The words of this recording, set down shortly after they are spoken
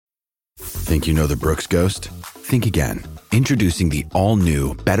Think you know the Brooks Ghost? Think again. Introducing the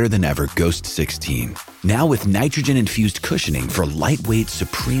all-new, better-than-ever Ghost 16. Now with nitrogen-infused cushioning for lightweight,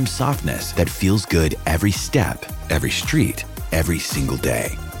 supreme softness that feels good every step, every street, every single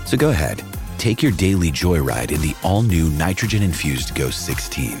day. So go ahead, take your daily joyride in the all-new nitrogen-infused Ghost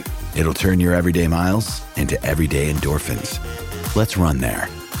 16. It'll turn your everyday miles into everyday endorphins. Let's run there.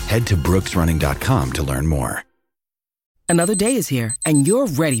 Head to brooksrunning.com to learn more. Another day is here, and you're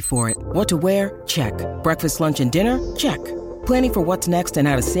ready for it. What to wear? Check. Breakfast, lunch, and dinner? Check. Planning for what's next and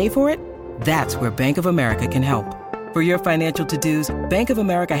how to save for it? That's where Bank of America can help. For your financial to-dos, Bank of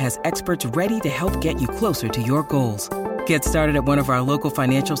America has experts ready to help get you closer to your goals. Get started at one of our local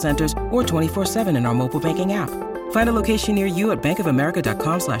financial centers or 24/7 in our mobile banking app. Find a location near you at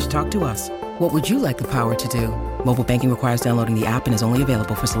bankofamerica.com/talktous. What would you like the power to do? Mobile banking requires downloading the app and is only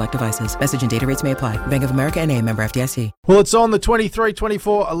available for select devices. Message and data rates may apply. Bank of America N.A., member FDIC. Well, it's on the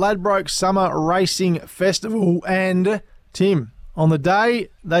 23-24 Ladbroke Summer Racing Festival. And, Tim, on the day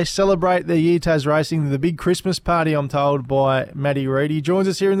they celebrate their year Tasracing, the big Christmas party, I'm told, by Matty Reid. He joins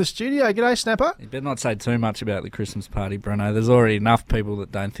us here in the studio. G'day, Snapper. You better not say too much about the Christmas party, Bruno. There's already enough people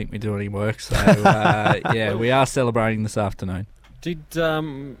that don't think we do any work. So, yeah, we are celebrating this afternoon. Did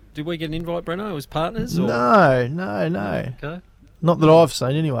we get an invite, Bruno? As partners? Or? No. Okay. Not that I've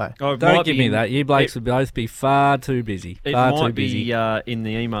seen, anyway. Oh, don't give me that. You blokes would both be far too busy. It might be in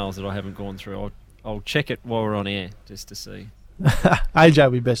the emails that I haven't gone through. I'll check it while we're on air just to see. AJ will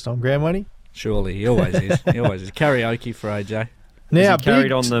be best on ground, won't he? Surely, he always is. He always is. Karaoke for AJ. Now, he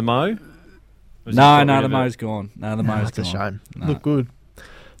carried on the Mo? No, the Mo's gone. No, the Mo's gone. That's a shame. No. Look good.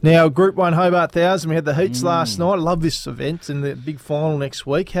 Now, Group 1 Hobart 1000, we had the heats last night. I love this event and the big final next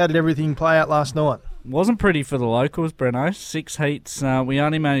week. How did everything play out last night? Wasn't pretty for the locals, Breno. 6 heats. We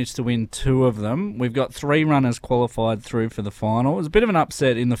only managed to win 2 of them. We've got 3 runners qualified through for the final. It was a bit of an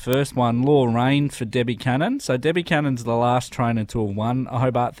upset in the first one. Law Rain for Debbie Cannon. So Debbie Cannon's the last trainer to have won a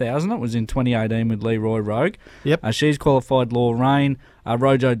Hobart 1000. It was in 2018 with Leroy Rogue. Yep. She's qualified Law Rain.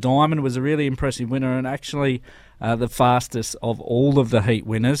 Rojo Diamond was a really impressive winner and actually the fastest of all of the heat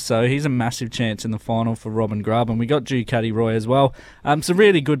winners. So he's a massive chance in the final for Robin Grubb. And we got Ducati Roy as well. Some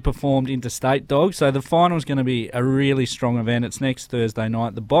really good performed interstate dogs. So the final's going to be a really strong event. It's next Thursday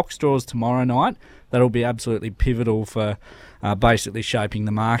night. The box draws tomorrow night. That'll be absolutely pivotal for basically shaping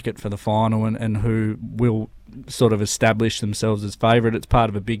the market for the final and who will sort of establish themselves as favourite. It's part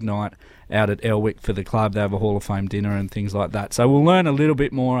of a big night out at Elwick for the club. They have a Hall of Fame dinner and things like that. So we'll learn a little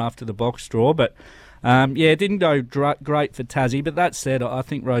bit more after the box draw. But it didn't go great for Tassie, but that said, I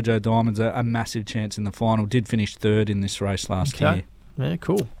think Rojo Diamond's a massive chance in the final. Did finish 3rd in this race last year. Yeah,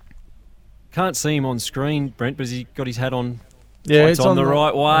 cool. Can't see him on screen, Brent, but has he got his hat on? Yeah, it's on the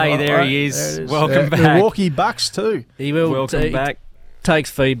right way. There he is. There it is. Welcome back. Milwaukee Bucks too. He will. Welcome back.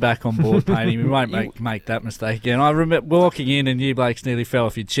 Takes feedback on board, Painty. We won't make that mistake again. I remember walking in and you blokes nearly fell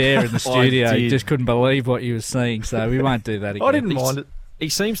off your chair in the studio. You just couldn't believe what you were seeing, so we won't do that again. I didn't mind it. He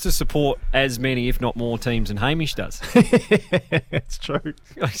seems to support as many, if not more, teams than Hamish does. It's true.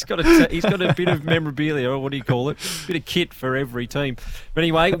 He's got a bit of memorabilia, or what do you call it? A bit of kit for every team. But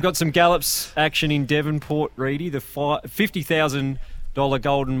anyway, we've got some Gallops action in Devonport, Reedy. The $50,000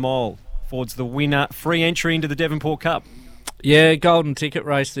 Golden Mile affords the winner free entry into the Devonport Cup. Yeah, golden ticket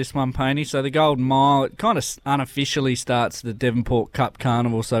race this one, Painty. So the Golden Mile, it kind of unofficially starts the Devonport Cup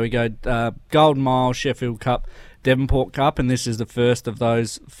Carnival. So we go Golden Mile, Sheffield Cup, Devonport Cup, and this is the first of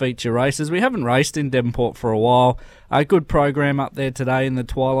those feature races. We haven't raced in Devonport for a while. A good program up there today in the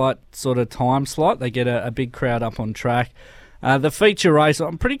twilight sort of time slot. They get a big crowd up on track. The feature race,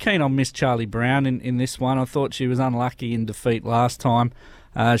 I'm pretty keen on Miss Charlie Brown in this one. I thought she was unlucky in defeat last time.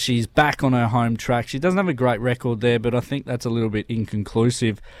 She's back on her home track. She doesn't have a great record there, but I think that's a little bit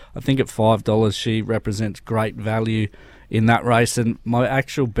inconclusive. I think at $5 she represents great value in that race. And my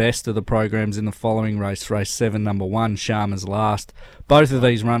actual best of the programs in the following race 7, number 1, Sharma's Last. Both of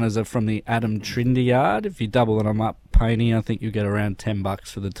these runners are from the Adam Trinder yard. If you double them up, Painty, I think you'll get around $10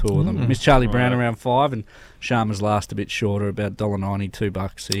 for the 2 of them. Miss Charlie Brown around 5 and Sharma's Last a bit shorter, about $1.90,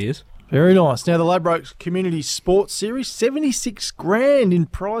 $2 he is. Very nice. Now, the Ladbrokes Community Sports Series, $76,000 in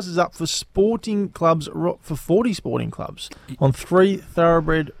prizes up for sporting clubs, for 40 sporting clubs on 3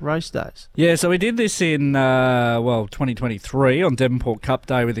 thoroughbred race days. Yeah, so we did this in, 2023 on Devonport Cup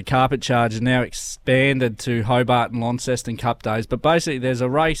Day with the carpet charge, and now expanded to Hobart and Launceston Cup Days. But basically, there's a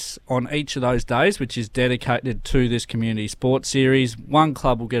race on each of those days, which is dedicated to this Community Sports Series. One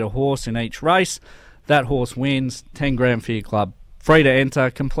club will get a horse in each race. That horse wins, $10,000 for your club. Free to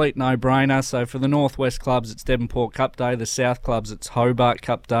enter, complete no-brainer. So for the Northwest clubs, it's Devonport Cup Day. The South clubs, it's Hobart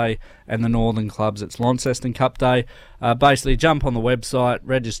Cup Day. And the Northern clubs, it's Launceston Cup Day. Basically, jump on the website,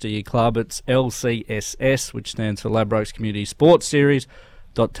 register your club. It's LCSS, which stands for Ladbrokes Community Sports Series.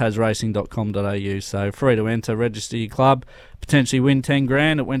 .tasracing.com.au. So free to enter, register your club, potentially win 10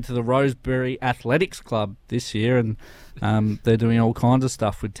 grand. It went to the Rosebery Athletics Club this year, and they're doing all kinds of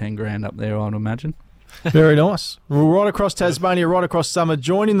stuff with 10 grand up there, I'd imagine. Very nice. Well, right across Tasmania, right across summer,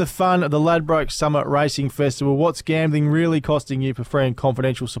 join in the fun of the Ladbrokes Summer Racing Festival. What's gambling really costing you? For free and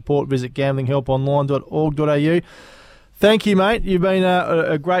confidential support, visit gamblinghelponline.org.au. Thank you, mate. You've been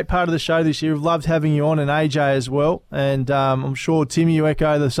a great part of the show this year. We've loved having you on, and AJ as well. And I'm sure, Tim, you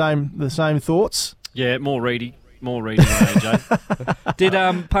echo the same thoughts. Yeah, more Reedy than AJ. Did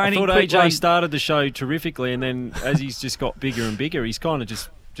Pony? I thought AJ started the show terrifically, and then as he's just got bigger and bigger, he's kind of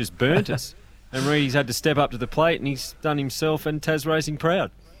just burnt us. And Reedy's had to step up to the plate, and he's done himself and Tasracing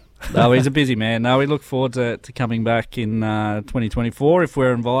proud. No, he's a busy man. No, we look forward to coming back in 2024 if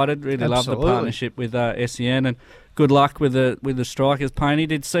we're invited. Really love the partnership with SEN, and good luck with the strikers, Pony.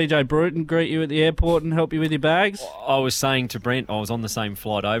 Did CJ Bruton greet you at the airport and help you with your bags? I was saying to Brent, I was on the same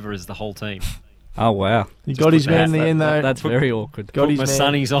flight over as the whole team. Oh, wow. You got his man in the end, though. That's very awkward. Put my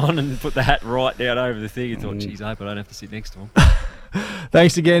sunnies on and put the hat right down over the thing and thought, geez, I hope I don't have to sit next to him.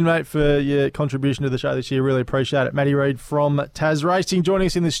 Thanks again, mate, for your contribution to the show this year. Really appreciate it. Matty Reid from Tasracing joining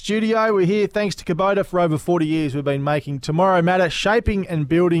us in the studio. We're here thanks to Kubota. For over 40 years, we've been making tomorrow matter, shaping and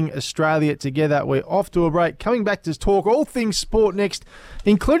building Australia together. We're off to a break. Coming back to talk all things sport next,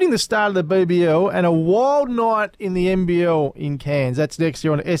 including the start of the BBL and a wild night in the NBL in Cairns. That's next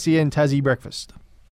here on SEN Tassie Breakfast.